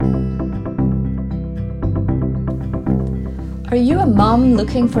Are you a mum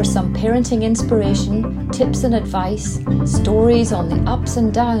looking for some parenting inspiration, tips and advice, stories on the ups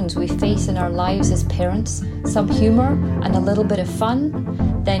and downs we face in our lives as parents, some humour and a little bit of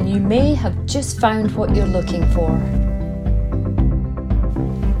fun? Then you may have just found what you're looking for.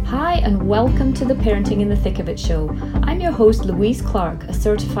 Hi and welcome to the Parenting in the Thick of It show. I'm your host Louise Clark, a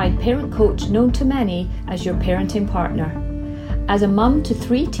certified parent coach known to many as your parenting partner. As a mum to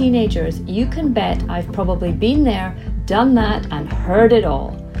 3 teenagers, you can bet I've probably been there, done that and heard it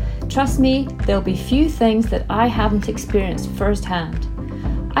all. Trust me, there'll be few things that I haven't experienced firsthand.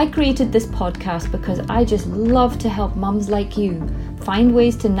 I created this podcast because I just love to help mums like you find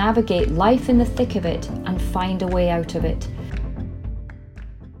ways to navigate life in the thick of it and find a way out of it.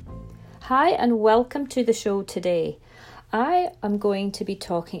 Hi and welcome to the show today. I am going to be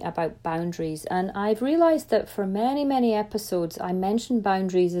talking about boundaries, and I've realised that for many episodes I mentioned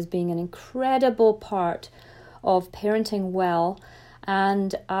boundaries as being an incredible part of parenting well,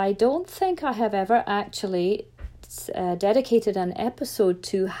 and I don't think I have ever actually dedicated an episode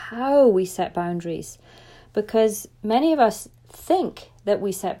to how we set boundaries, because many of us think that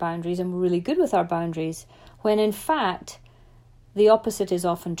we set boundaries and we're really good with our boundaries, when in fact the opposite is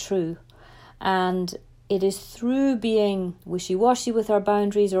often true. And it is through being wishy-washy with our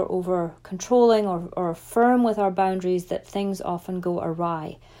boundaries or over-controlling or firm with our boundaries that things often go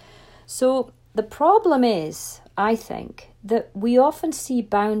awry. So the problem is, I think, that we often see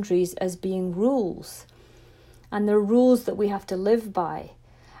boundaries as being rules. And they're rules that we have to live by.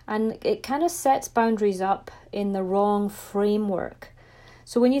 And it kind of sets boundaries up in the wrong framework.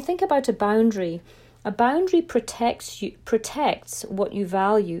 So when you think about a boundary protects what you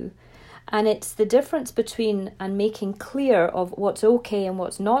value. And it's the difference between and making clear of what's okay and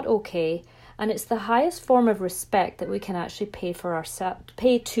what's not okay. And it's the highest form of respect that we can actually pay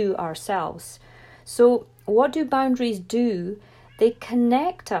to ourselves. So what do boundaries do? They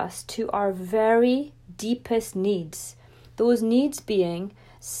connect us to our very deepest needs. Those needs being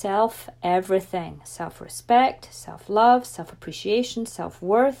everything, self-respect, self-love, self-appreciation,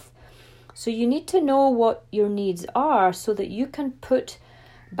 self-worth. So you need to know what your needs are so that you can put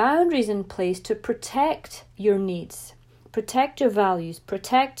boundaries in place to protect your needs, protect your values,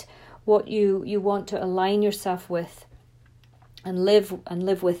 protect what you want to align yourself with and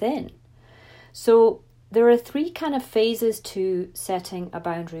live within. So there are 3 kind of phases to setting a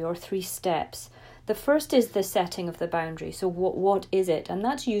boundary, or 3 steps. The first is the setting of the boundary. So what is it? And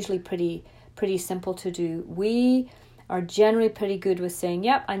that's usually pretty simple to do. We are generally pretty good with saying,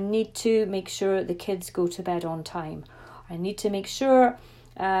 yep, I need to make sure the kids go to bed on time. I need to make sure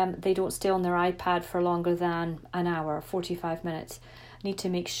they don't stay on their iPad for longer than an hour, 45 minutes. I need to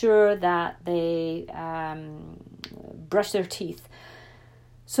make sure that they brush their teeth.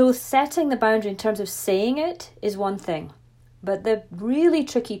 So setting the boundary in terms of saying it is one thing. But the really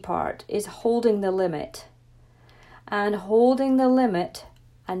tricky part is holding the limit. And holding the limit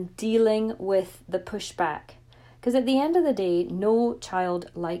and dealing with the pushback. Because at the end of the day, no child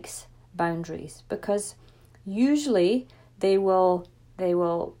likes boundaries. Because usually they will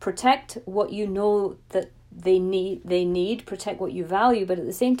protect what you know that they need, protect what you value, but at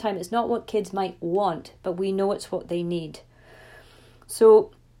the same time, it's not what kids might want, but we know it's what they need.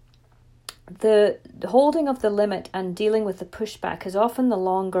 So the holding of the limit and dealing with the pushback is often the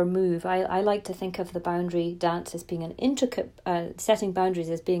longer move. I like to think of the boundary dance as being an intricate, setting boundaries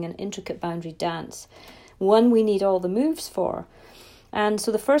as being an intricate boundary dance. One we need all the moves for. And so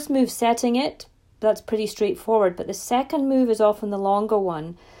the first move, setting it, that's pretty straightforward, but the second move is often the longer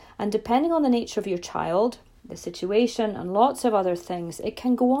one, and depending on the nature of your child, the situation and lots of other things, it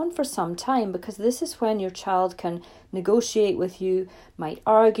can go on for some time, because this is when your child can negotiate with you, might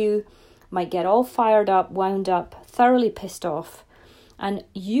argue, might get all fired up, wound up, thoroughly pissed off, and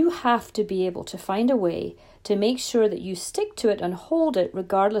you have to be able to find a way to make sure that you stick to it and hold it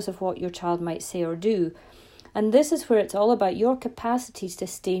regardless of what your child might say or do. And this is where it's all about your capacities to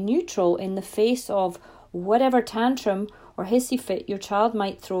stay neutral in the face of whatever tantrum or hissy fit your child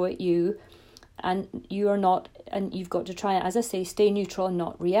might throw at you, and you've got to try, as I say, stay neutral and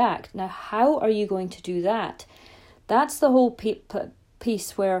not react. Now, how are you going to do that? That's the whole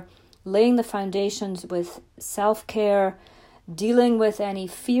piece where laying the foundations with self-care, dealing with any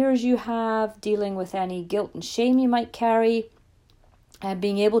fears you have, dealing with any guilt and shame you might carry, and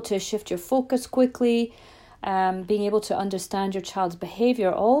being able to shift your focus quickly, being able to understand your child's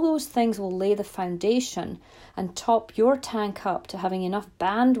behavior, all those things will lay the foundation and top your tank up to having enough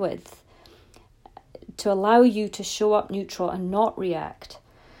bandwidth to allow you to show up neutral and not react.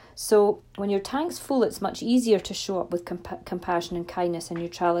 So when your tank's full, it's much easier to show up with compassion and kindness and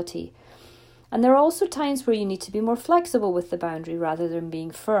neutrality. And there are also times where you need to be more flexible with the boundary rather than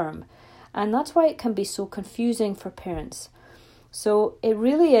being firm. And that's why it can be so confusing for parents. So it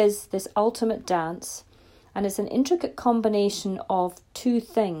really is this ultimate dance, and it's an intricate combination of two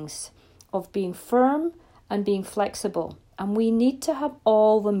things, of being firm and being flexible. And we need to have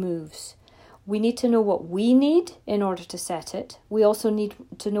all the moves. We need to know what we need in order to set it. We also need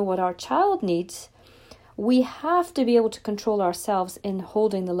to know what our child needs. We have to be able to control ourselves in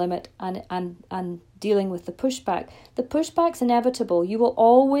holding the limit and dealing with the pushback. The pushback's inevitable. You will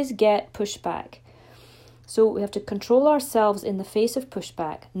always get pushback. So we have to control ourselves in the face of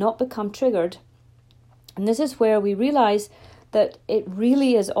pushback, not become triggered. And this is where we realize that it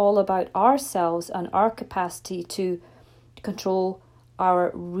really is all about ourselves and our capacity to control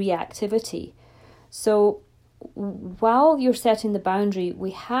our reactivity. So while you're setting the boundary,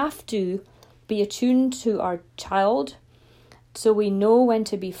 we have to be attuned to our child, so we know when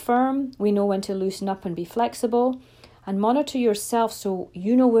to be firm, we know when to loosen up and be flexible, and monitor yourself so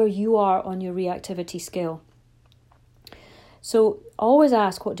you know where you are on your reactivity scale. So always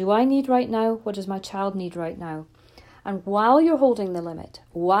ask, what do I need right now? What does my child need right now? And while you're holding the limit,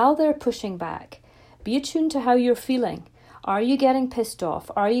 while they're pushing back, be attuned to how you're feeling. Are you getting pissed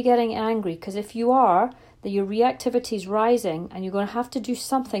off? Are you getting angry? Because if you are, then your reactivity is rising and you're going to have to do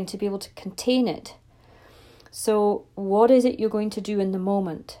something to be able to contain it. So what is it you're going to do in the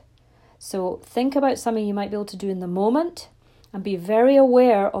moment? So think about something you might be able to do in the moment and be very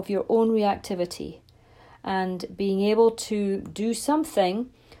aware of your own reactivity and being able to do something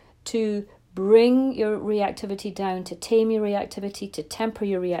to bring your reactivity down, to tame your reactivity, to temper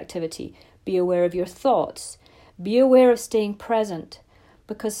your reactivity. Be aware of your thoughts. Be aware of staying present,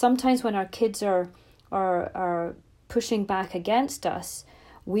 because sometimes when our kids are pushing back against us,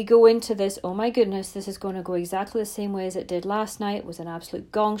 we go into this, oh my goodness, this is going to go exactly the same way as it did last night. It was an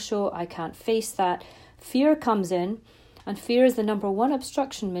absolute gong show. I can't face that. Fear comes in, and fear is the number one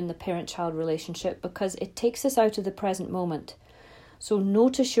obstruction in the parent-child relationship because it takes us out of the present moment. So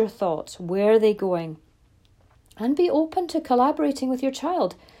notice your thoughts. Where are they going? And be open to collaborating with your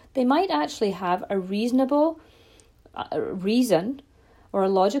child. They might actually have a reasonable reason or a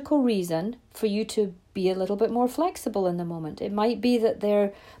logical reason for you to be a little bit more flexible in the moment. It might be that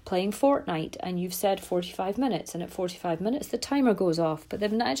they're playing Fortnite and you've said 45 minutes, and at 45 minutes the timer goes off, but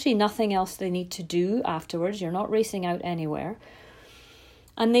they've actually nothing else they need to do afterwards. You're not racing out anywhere.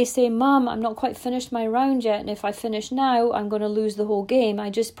 And they say, Mum, I'm not quite finished my round yet, and if I finish now, I'm going to lose the whole game. I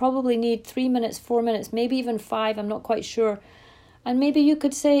just probably need 3 minutes, 4 minutes, maybe even 5, I'm not quite sure. And maybe you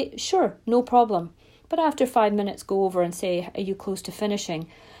could say, sure, no problem. But after 5 minutes, go over and say, are you close to finishing?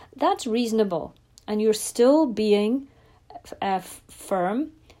 That's reasonable. And you're still being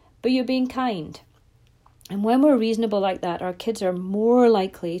firm, but you're being kind. And when we're reasonable like that, our kids are more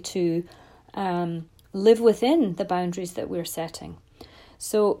likely to live within the boundaries that we're setting.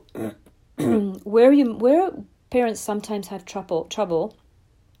 So where parents sometimes have trouble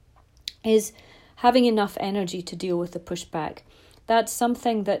is having enough energy to deal with the pushback. That's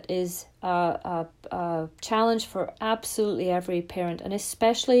something that is a challenge for absolutely every parent, and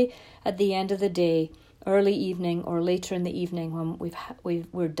especially at the end of the day, early evening or later in the evening when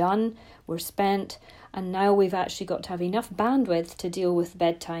we're done, we're spent, and now we've actually got to have enough bandwidth to deal with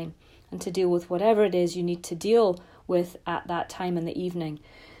bedtime and to deal with whatever it is you need to deal with at that time in the evening.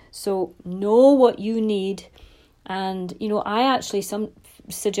 So know what you need. And I actually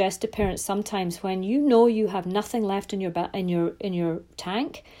suggest to parents sometimes, when you know you have nothing left in your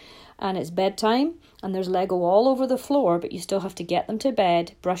tank and it's bedtime and there's Lego all over the floor, but you still have to get them to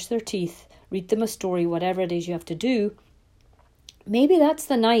bed, brush their teeth, read them a story, whatever it is you have to do, maybe that's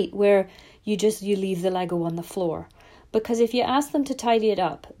the night where you leave the Lego on the floor. Because if you ask them to tidy it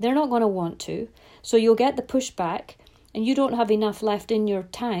up, they're not going to want to. So you'll get the pushback and you don't have enough left in your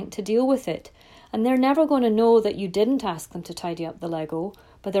tank to deal with it. And they're never going to know that you didn't ask them to tidy up the Lego,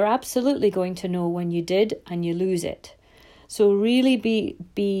 but they're absolutely going to know when you did and you lose it. So really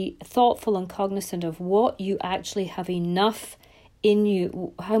be thoughtful and cognizant of what you actually have enough in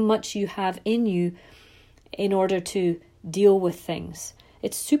you, how much you have in you in order to deal with things.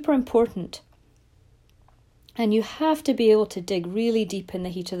 It's super important. And you have to be able to dig really deep in the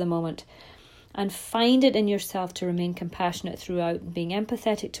heat of the moment and find it in yourself to remain compassionate throughout and being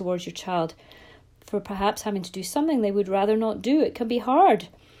empathetic towards your child for perhaps having to do something they would rather not do. It can be hard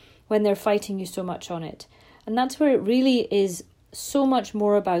when they're fighting you so much on it. And that's where it really is so much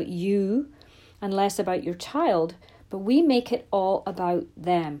more about you and less about your child. But we make it all about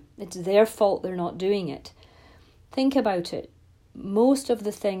them. It's their fault they're not doing it. Think about it. Most of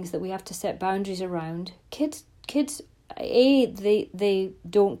the things that we have to set boundaries around, kids, they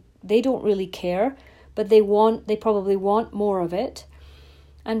don't they don't really care, but they probably want more of it.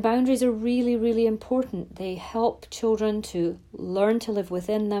 And boundaries are really, really important. They help children to learn to live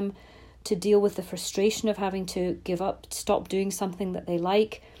within them, to deal with the frustration of having to give up, stop doing something that they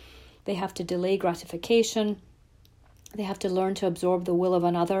like. They have to delay gratification. They have to learn to absorb the will of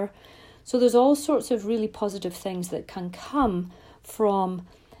another. So there's all sorts of really positive things that can come from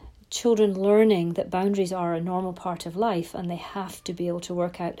children learning that boundaries are a normal part of life, and they have to be able to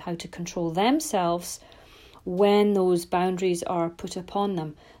work out how to control themselves when those boundaries are put upon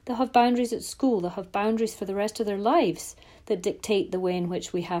them. They'll have boundaries at school, they'll have boundaries for the rest of their lives that dictate the way in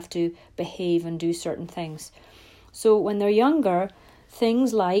which we have to behave and do certain things. So when they're younger,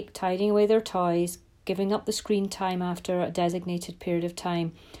 things like tidying away their toys, giving up the screen time after a designated period of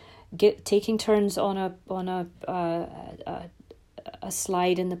time, taking turns on a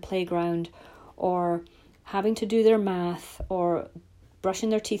slide in the playground, or having to do their math, or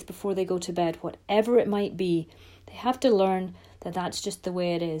brushing their teeth before they go to bed, whatever it might be, they have to learn that that's just the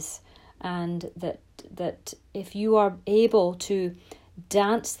way it is, and that if you are able to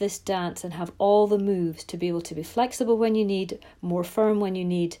dance this dance and have all the moves to be able to be flexible when you need, more firm when you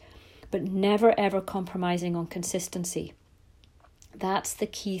need, but never ever compromising on consistency. That's the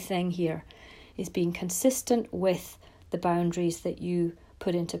key thing here, is being consistent with the boundaries that you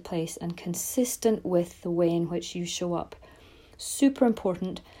put into place and consistent with the way in which you show up. Super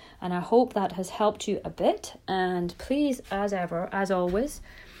important, and I hope that has helped you a bit. And please, as ever, as always,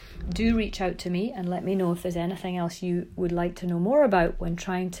 do reach out to me and let me know if there's anything else you would like to know more about when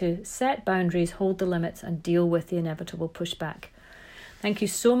trying to set boundaries, hold the limits, and deal with the inevitable pushback. Thank you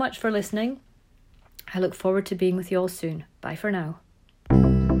so much for listening. I look forward to being with you all soon. Bye for now.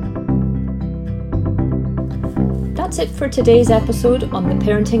 That's it for today's episode on the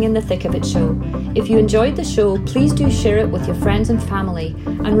Parenting in the Thick of It show. If you enjoyed the show, please do share it with your friends and family.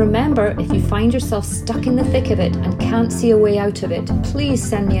 And remember, if you find yourself stuck in the thick of it and can't see a way out of it, please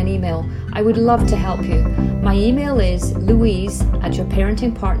send me an email. I would love to help you. My email is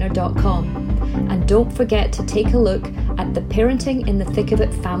louise@yourparentingpartner.com. And don't forget to take a look at the Parenting in the Thick of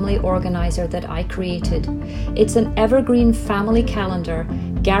It family organizer that I created. It's an evergreen family calendar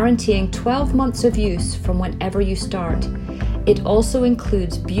guaranteeing 12 months of use from whenever you start. It also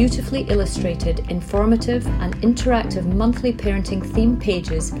includes beautifully illustrated, informative and interactive monthly parenting theme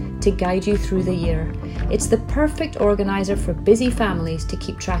pages to guide you through the year. It's the perfect organizer for busy families to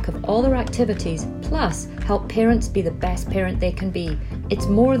keep track of all their activities, plus help parents be the best parent they can be. It's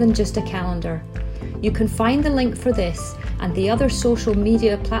more than just a calendar. You can find the link for this and the other social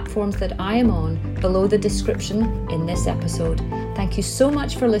media platforms that I am on below the description in this episode. Thank you so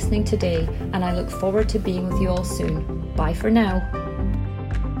much for listening today, and I look forward to being with you all soon. Bye for now.